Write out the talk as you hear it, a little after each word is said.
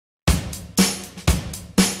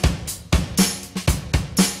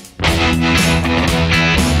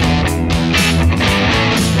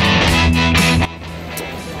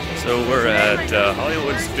We're at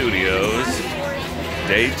Hollywood Studios,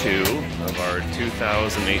 day 2 of our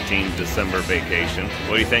 2018 December vacation.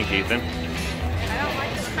 What do you think, Ethan? I don't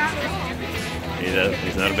like this crowd at all.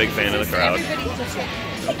 He's not a big fan of the crowd.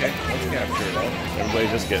 Okay, let's capture it all.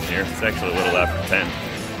 Everybody's just getting here. It's actually a little after 10.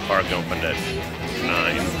 Park opened at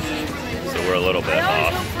 9, so we're a little bit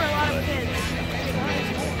off. For a lot of kids.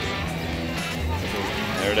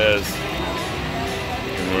 There it is.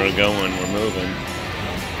 And we're going, we're moving.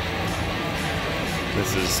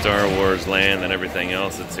 This is Star Wars land and everything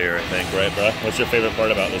else that's here, I think, right, bruh? What's your favorite part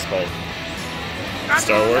about this park?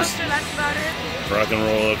 Star Wars? Coaster, that's about it. Rock and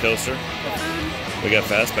roller coaster? We got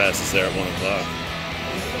fast passes there at 1 o'clock.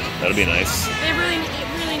 That'll be nice. It really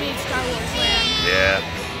needs Star Wars land. Yeah,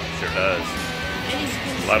 sure does.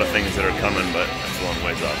 A lot of things that are coming, but that's a long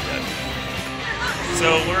ways off yet.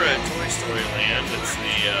 So we're at Toy Story Land. It's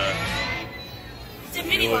the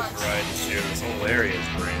newest ride this year. This whole area is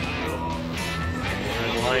brand new. We're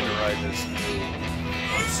in line to ride this new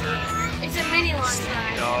coaster. It's a mini launch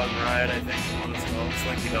ride. Dog ride, I think is what it's called.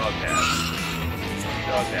 Slinky Dog Dash. Slinky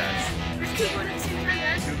Dog Dash. There's 2 going at the same time,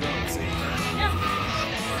 guys. 2 going at the same time. Yeah.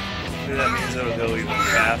 Maybe that means it'll go even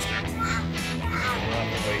faster. We'll have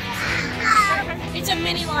to wait and see. It's a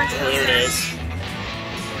mini launch coaster. There it is.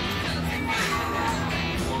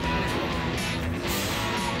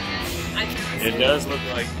 It does look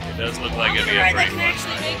like it'd be a great launch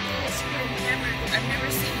ride. I've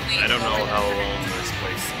never seen I don't know how long this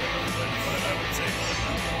place is going, but I would say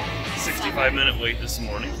 65-minute wait this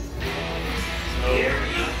morning. So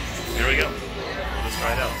here we go. Let's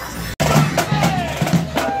try it out.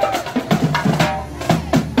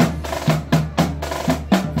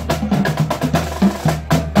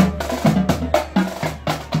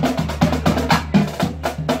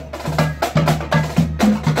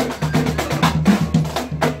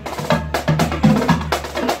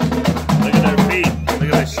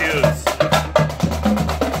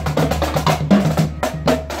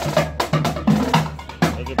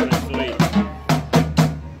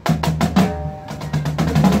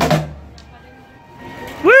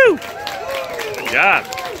 Woo! Good job.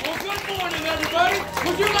 Well, good morning, everybody.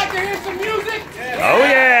 Would you like to hear some music? Oh,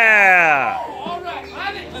 yeah! All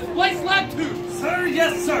right, let's play slap 2. Sir,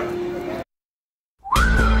 yes, sir.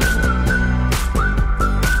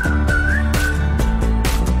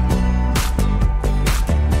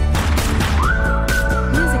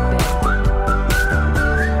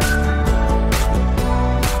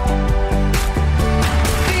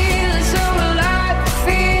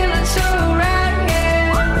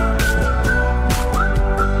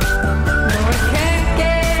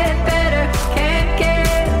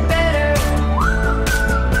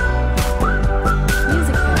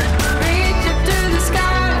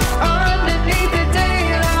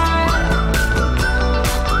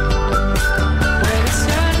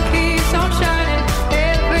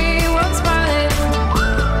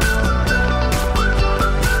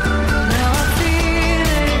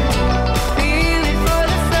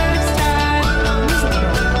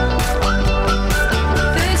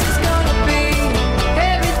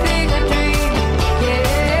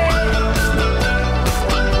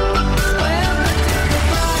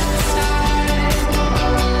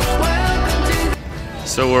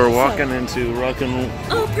 So we're walking into Rock and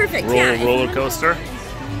Roller Coaster.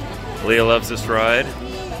 Leah loves this ride.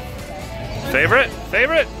 Favorite?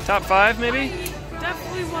 Top 5 maybe?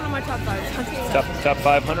 Definitely one of my top 5. Top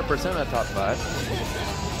 5, 100% of top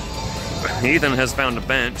 5. Ethan has found a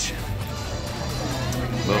bench,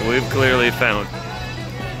 but we've clearly found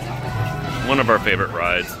one of our favorite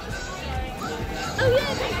rides. Oh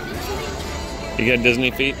yeah, You got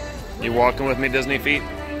Disney feet? You walking with me, Disney feet?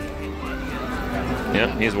 Yeah,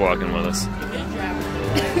 he's walking with us.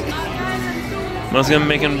 Muslim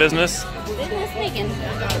making business? Business making.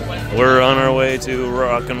 We're on our way to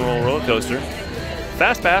Rock and Roller Coaster.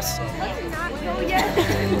 Fast pass. Let's not go yet.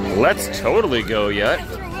 Let's totally go yet.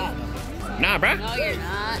 Nah, bruh. No, you're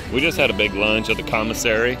not. We just had a big lunch at the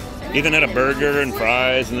commissary. Ethan had a burger and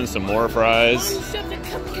fries and then some more fries.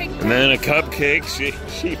 And then a cupcake she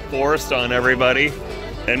forced on everybody.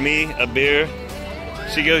 And me, a beer.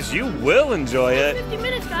 She goes, you will enjoy it. 50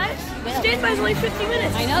 minutes, guys. Standby's only 50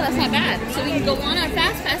 minutes. I know, that's not bad. So we can go on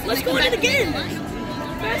Fast Pass. Let's go on it again.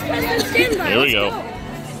 Fast Pass and standby. Here we go.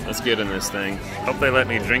 Let's get in this thing. Hope they let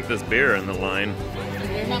me drink this beer in the line.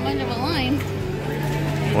 There's not much of a line.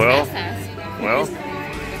 Well, Fast Pass. well,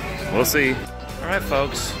 we'll see. All right,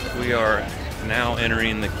 folks, we are now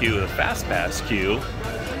entering the queue, the Fast Pass queue,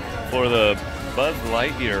 for the Buzz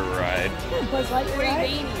Lightyear ride. Buzz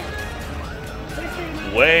Lightyear.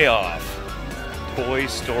 Way off. Toy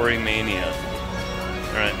Story Mania.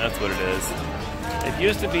 Alright, that's what it is. It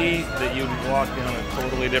used to be that you'd walk down a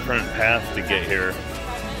totally different path to get here,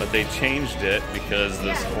 but they changed it because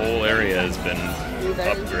this whole area has been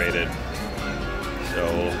upgraded. So,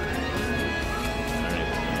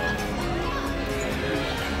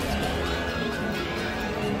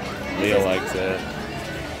 Leah likes it.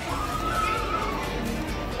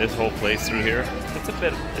 This whole place through here, it's a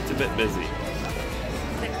bit busy. It's a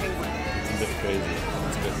bit crazy.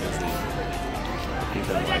 It's a bit busy.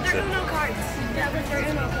 Ethan likes it. Uno cards. That was for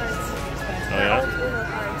Uno cards. Oh yeah? Uno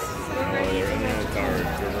cards. Oh, they're Uno cards.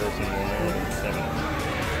 Reversing 1 and 7.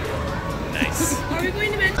 Nice. Are we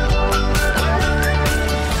going to mention?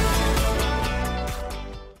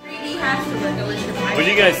 3D has to work. It was the What do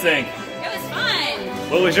you guys think? It was fun.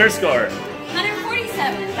 What was your score?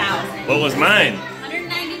 147,000. What was mine?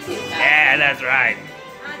 192,000. Yeah, that's right.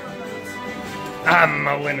 I'm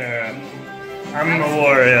a winner. I'm a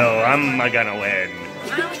Wario. I'm gonna win.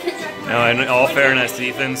 No, in all fairness,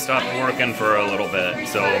 Ethan stopped working for a little bit,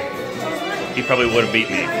 so he probably would have beat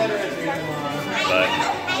me. But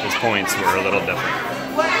his points were a little different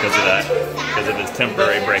because of that, because of his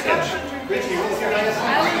temporary breakage.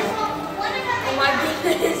 Oh my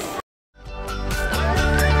goodness.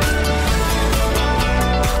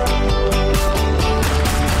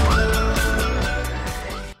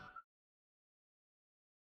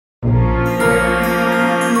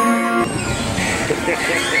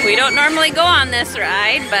 We don't normally go on this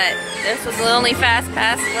ride, but this was the only fast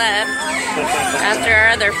pass left after our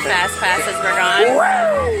other fast passes were gone.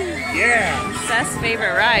 Yeah! Seth's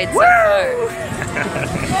favorite ride so far.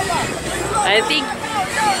 I think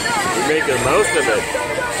You're making the most of it.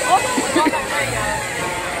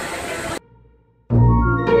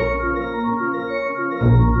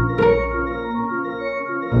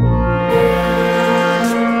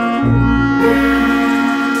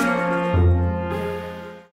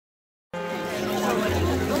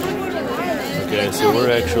 Okay, so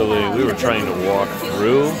we were trying to walk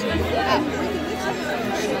through.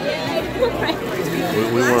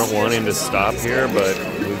 We weren't wanting to stop here, but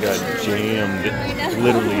we got jammed,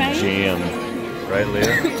 literally jammed. Right,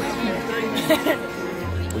 Leah?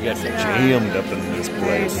 We got jammed up in this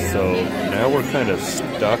place, so now we're kind of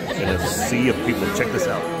stuck in a sea of people. Check this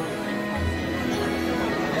out.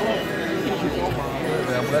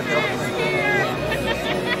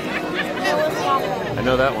 I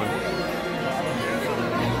know that one.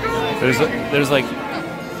 There's like,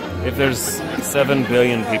 if there's 7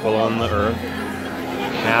 billion people on the earth,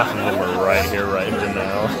 half of them are right here, right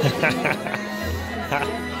now.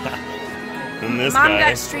 And this Mom guy,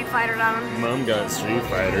 got Street Fighter on him. Mom got Street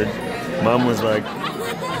Fighter. Mom was like,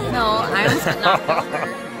 no, I was not.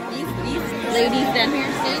 These ladies down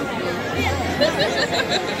here stayed.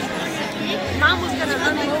 Mom was gonna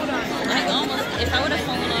unload on him. I almost, if I would have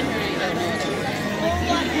fallen on her, I don't know.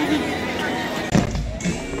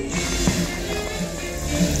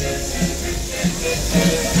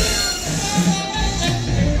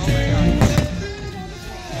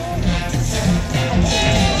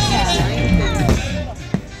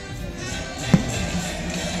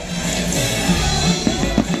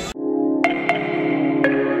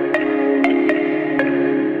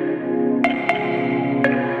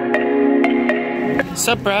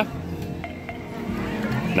 sup, bruh?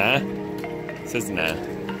 Nah. It says nah.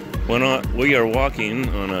 We are walking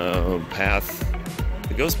on a path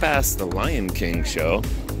that goes past the Lion King show,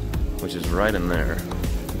 which is right in there.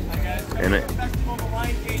 And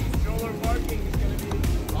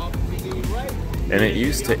it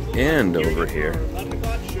used to end over here.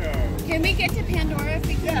 Can we get to Pandora if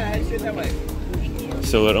we can? Yeah, I said that way.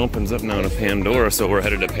 So it opens up now to Pandora, so we're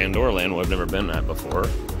headed to Pandora Land. We've never been that before.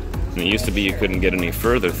 And it used to be you couldn't get any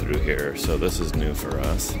further through here, so this is new for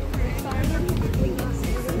us.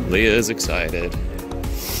 Leah is excited.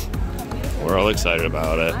 We're all excited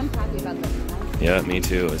about it. I'm happy about this. Yeah, me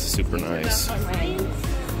too. It's super nice.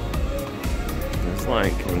 This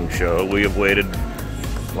Lion King show, we have waited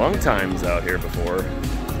long times out here before.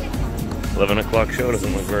 11 o'clock show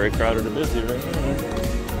doesn't look very crowded or busy right now.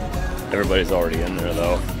 Everybody's already in there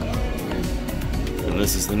though. And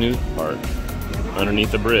this is the new part.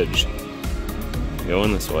 Underneath the bridge.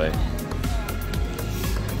 Going this way.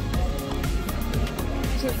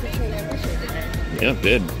 Yeah,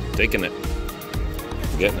 did. Taking it.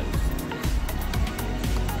 Getting it.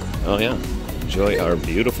 Oh yeah. Enjoy our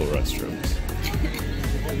beautiful restrooms.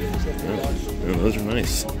 Yeah, those are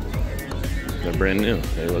nice. They're brand new.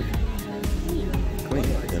 They look clean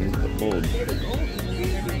and old.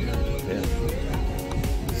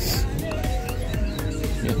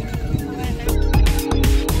 Yeah.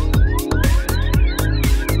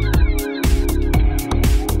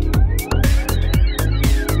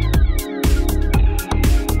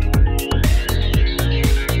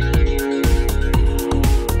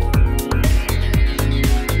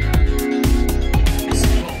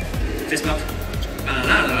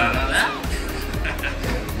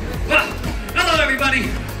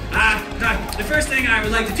 I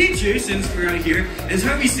would like to teach you, since we're out here, is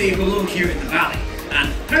how we say hello here in the valley. And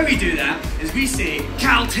how we do that is we say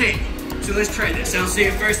Calte. So let's try this. I'll say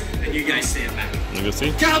it first, and you guys say it back. You can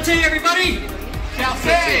see. Calte, everybody!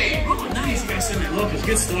 Calte! Oh, nice. You guys sound like locals.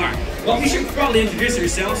 Good start. Well, we should probably introduce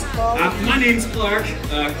ourselves. My name's Clark.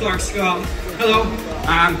 Clark Scott. Hello.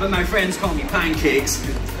 But my friends call me Pancakes.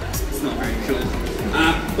 It's not very cool.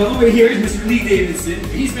 But over here is Mr. Lee Davidson.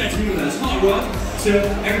 He's better known as Hot Rod. So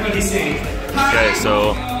everybody say hi. Okay,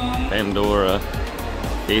 so Pandora.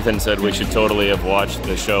 Ethan said we should totally have watched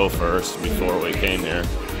the show first before we came here.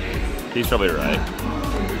 He's probably right.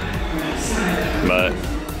 But,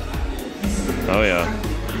 oh yeah.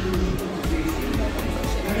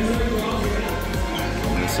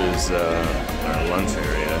 This is our lunch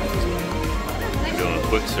area. We're doing a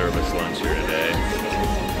quick service lunch here today.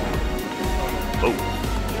 Oh.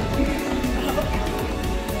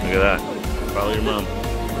 Look at that. Probably your mom.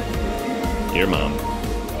 Your mom.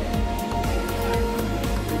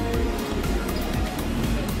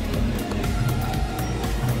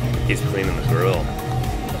 He's cleaning the grill.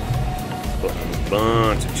 Putting a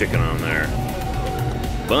bunch of chicken on there.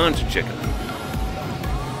 Bunch of chicken.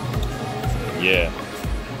 Yeah.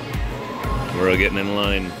 We're all getting in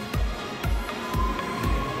line.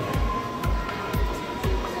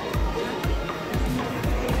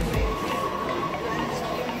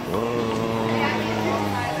 Whoa.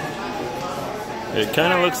 It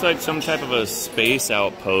kind of looks like some type of a space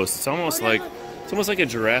outpost. It's almost like a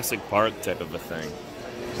Jurassic Park type of a thing,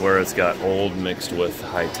 where it's got old mixed with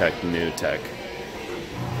high-tech, new tech.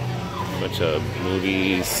 Bunch of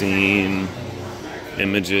movie scene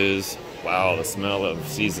images. Wow, the smell of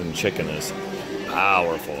seasoned chicken is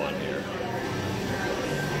powerful in here.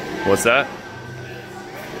 What's that?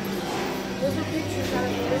 Those are pictures out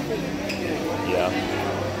of the Yeah.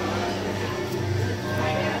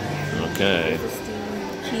 Okay.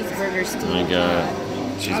 Cheeseburger steam We got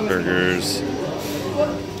cheeseburgers.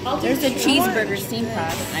 There's a cheeseburger steam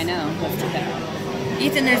pot. I know. Let's do that.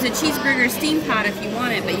 Ethan, there's a cheeseburger steam pot if you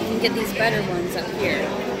want it, but you can get these better ones up here.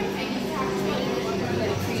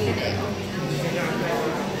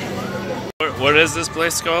 What is this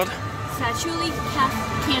place called? Sachuli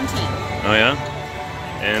Canteen. Oh yeah?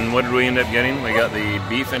 And what did we end up getting? We got the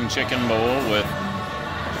beef and chicken bowl with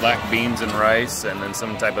black beans and rice, and then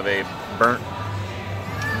some type of a burnt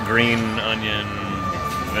green onion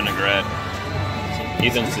vinaigrette.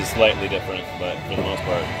 Ethan's is slightly different, but for the most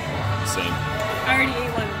part, the same. I already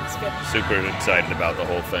ate one. It's good. Super excited about the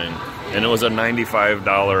whole thing. And it was a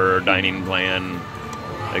 $95 dining plan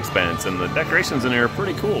expense, and the decorations in here are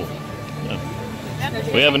pretty cool. Yeah.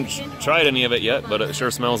 We haven't tried any of it yet, but it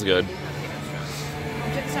sure smells good.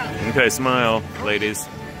 Okay, smile, ladies.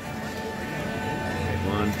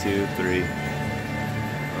 1, 2, 3.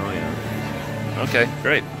 Oh yeah. Okay,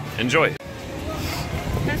 great. Enjoy.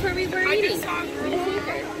 That's where we were eating.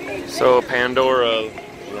 So Pandora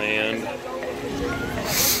Land,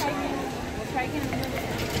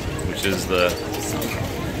 which is the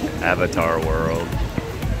Avatar world.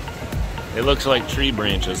 It looks like tree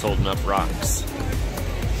branches holding up rocks.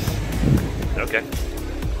 Okay.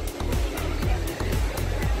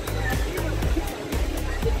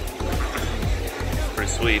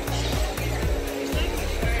 Pretty sweet.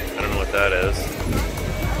 I don't know what that is.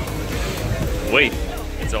 Wait,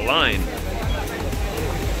 it's a line.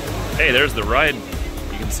 Hey, there's the ride.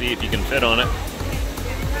 You can see if you can fit on it.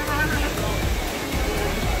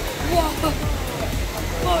 Whoa!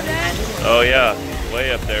 Whoa, Dad! Oh yeah,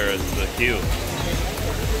 way up there is the queue.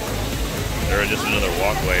 Or just another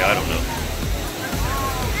walkway, I don't know.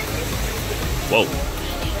 Whoa.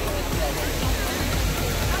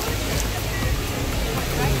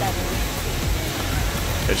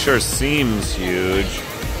 It sure seems huge.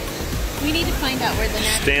 We need to find out where the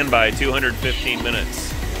next... Standby 215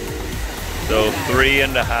 minutes. So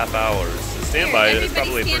 3.5 hours. The standby is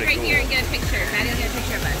probably stand pretty right cool. here and get a picture. Maddie will get a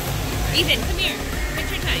picture of us. Ethan, come here.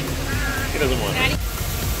 Picture time. He doesn't want Maddie. it.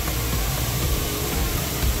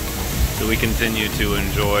 So we continue to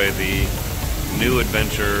enjoy the new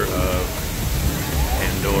adventure of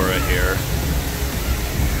Pandora here.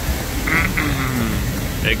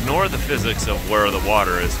 Ignore the physics of where the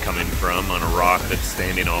water is coming from on a rock that's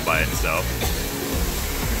standing all by itself.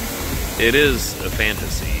 It is a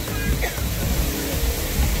fantasy.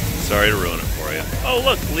 Sorry to ruin it for you. Oh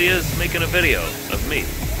look, Leah's making a video of me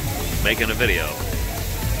making a video.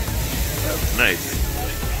 Nice.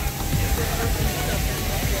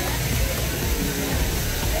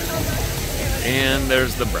 And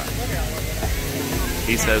there's the bride.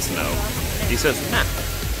 He says no. He says nah.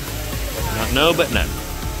 Not no, but no.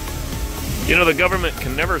 You know, the government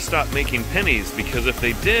can never stop making pennies, because if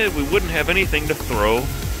they did, we wouldn't have anything to throw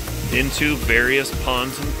into various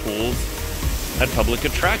ponds and pools at public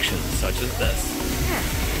attractions such as this.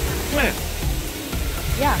 Yeah.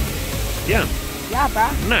 Yeah. Yeah. Yeah,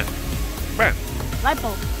 bruh. Nah. Bruh. Light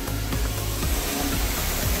bulb.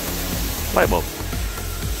 Light bulb.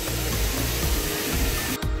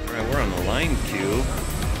 Alright, we're on the line queue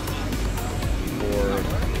for,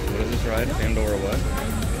 what is this ride? Pandora what?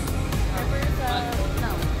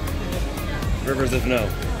 Rivers of No.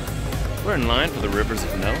 We're in line for the Rivers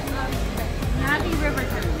of No. Navi River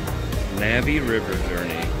Journey. Navi River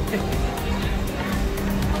Journey.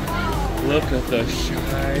 Look at the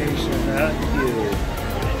shot queue.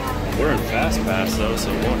 We're in Fast Pass though,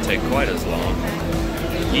 so it won't take quite as long.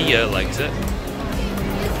 Yeah, likes it.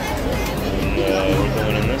 And we're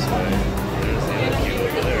going in this way. There's the other queue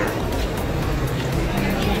over there.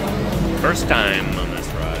 First time on this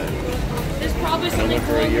ride. There's probably something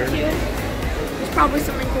cool in the queue. There's probably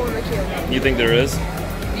something cool in the queue. You think there is?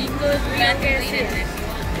 Because we got to see it.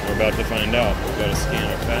 We're about to find out. We've got to scan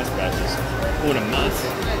our Fast Passes. What a must.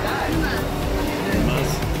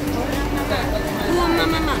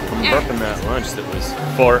 I'm burping that lunch that was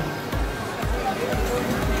for.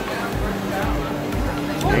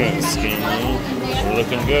 Good skin. We're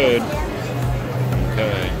looking good.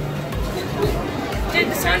 Okay. Dude,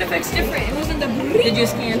 the sound effect's different. It wasn't the. Did you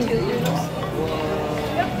scan too?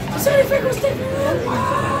 The sound effect was different.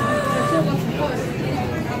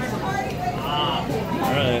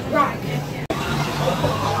 All right.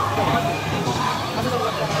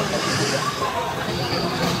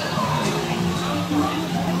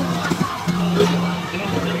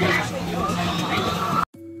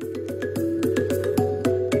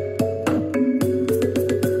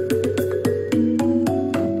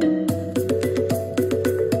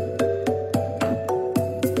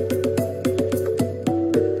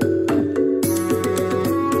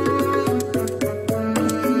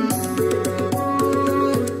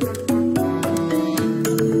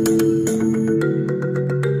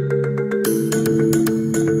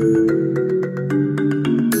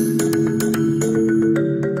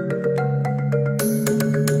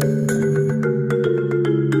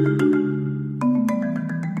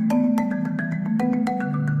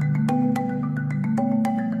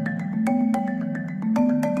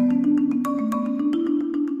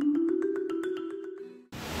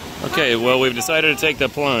 Okay, well, we've decided to take the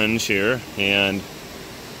plunge here and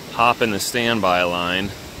hop in the standby line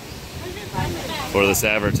for this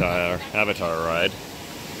Avatar ride.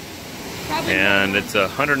 And it's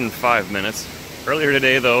 105 minutes. Earlier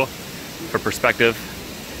today, though, for perspective,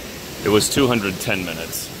 it was 210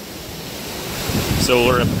 minutes. So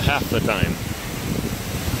we're at half the time.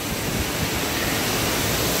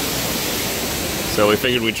 So we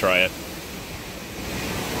figured we'd try it.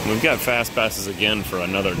 We've got Fast Passes again for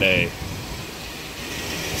another day.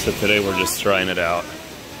 So today we're just trying it out.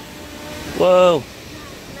 Whoa!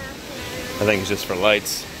 I think it's just for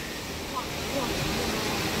lights.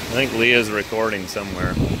 I think Leah's recording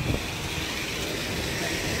somewhere.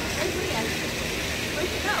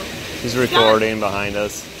 She's recording behind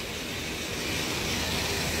us.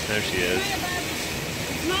 There she is.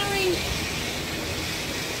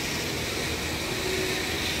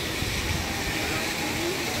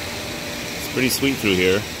 It's pretty sweet through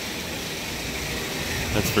here.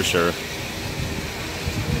 That's for sure.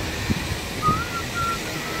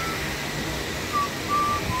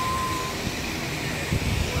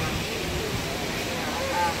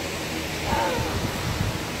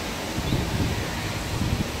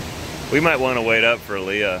 We might want to wait up for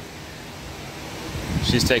Leah.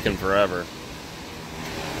 She's taking forever.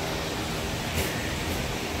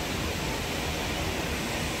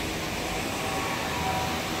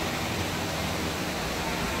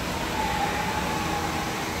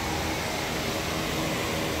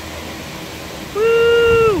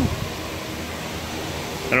 Woo!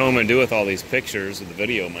 I don't know what I'm going to do with all these pictures. The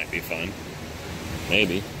video might be fun.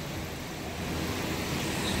 Maybe.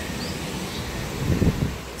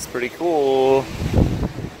 It's pretty cool.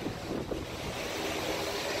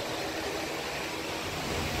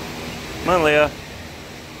 Come on, Leah.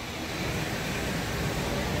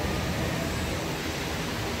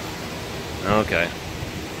 Okay.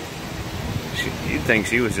 You'd think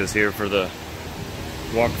she was just here for the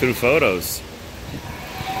walk-through photos.